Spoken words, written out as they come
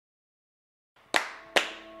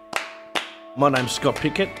My name's Scott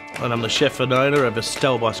Pickett and I'm the chef and owner of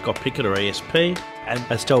Estelle by Scott Pickett, or ESP, and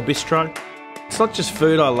Estelle Bistro. It's not just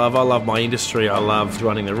food I love my industry. I love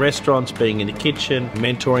running the restaurants, being in the kitchen,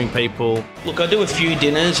 mentoring people. Look, I do a few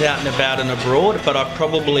dinners out and about and abroad, but I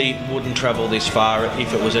probably wouldn't travel this far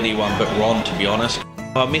if it was anyone but Ron, to be honest.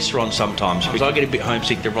 I miss Ron sometimes because I get a bit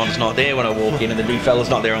homesick that Ron's not there when I walk in and the big fella's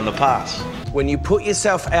not there on the pass. When you put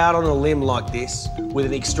yourself out on a limb like this with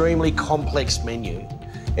an extremely complex menu,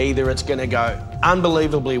 either it's going to go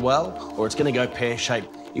unbelievably well or it's going to go pear-shaped.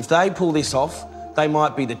 If they pull this off, they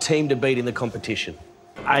might be the team to beat in the competition.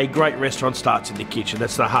 A great restaurant starts in the kitchen.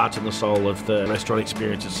 That's the heart and the soul of the restaurant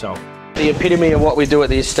experience itself. The epitome of what we do at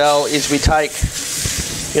the Estelle is we take,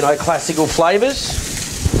 classical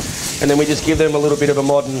flavours and then we just give them a little bit of a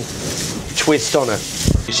modern twist on it.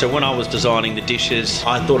 So when I was designing the dishes,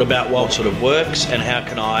 I thought about what sort of works and how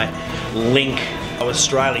can I link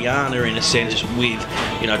Australiana in a sense with,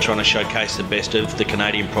 trying to showcase the best of the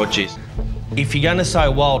Canadian produce. If you're going to say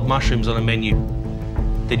wild mushrooms on a menu,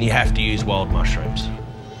 then you have to use wild mushrooms.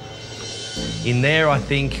 In there, I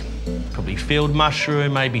think probably field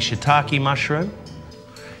mushroom, maybe shiitake mushroom.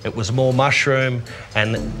 It was more mushroom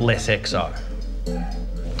and less XO.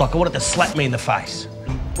 Like I wanted to slap me in the face.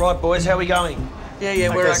 Right, boys, how are we going? Yeah,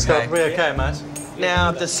 we're okay. Scott, we're okay, mate.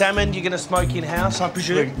 Now, the salmon you're going to smoke in-house, I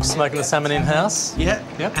presume? We're smoking the salmon in-house. Yeah.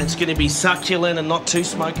 Yep. And it's going to be succulent and not too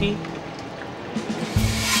smoky.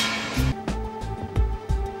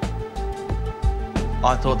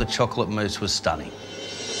 I thought the chocolate mousse was stunning.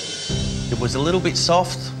 It was a little bit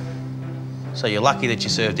soft, so you're lucky that you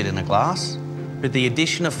served it in a glass. With the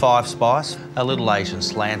addition of 5 spice, a little Asian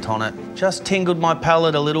slant on it, just tingled my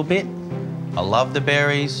palate a little bit. I love the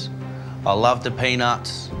berries, I love the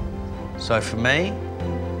peanuts. So for me,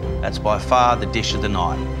 that's by far the dish of the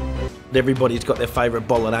night. Everybody's got their favourite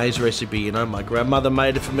bolognese recipe, My grandmother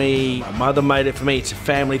made it for me, my mother made it for me. It's a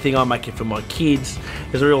family thing, I make it for my kids.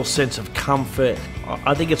 There's a real sense of comfort.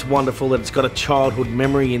 I think it's wonderful that it's got a childhood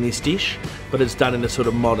memory in this dish, but it's done in a sort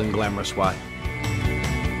of modern, glamorous way.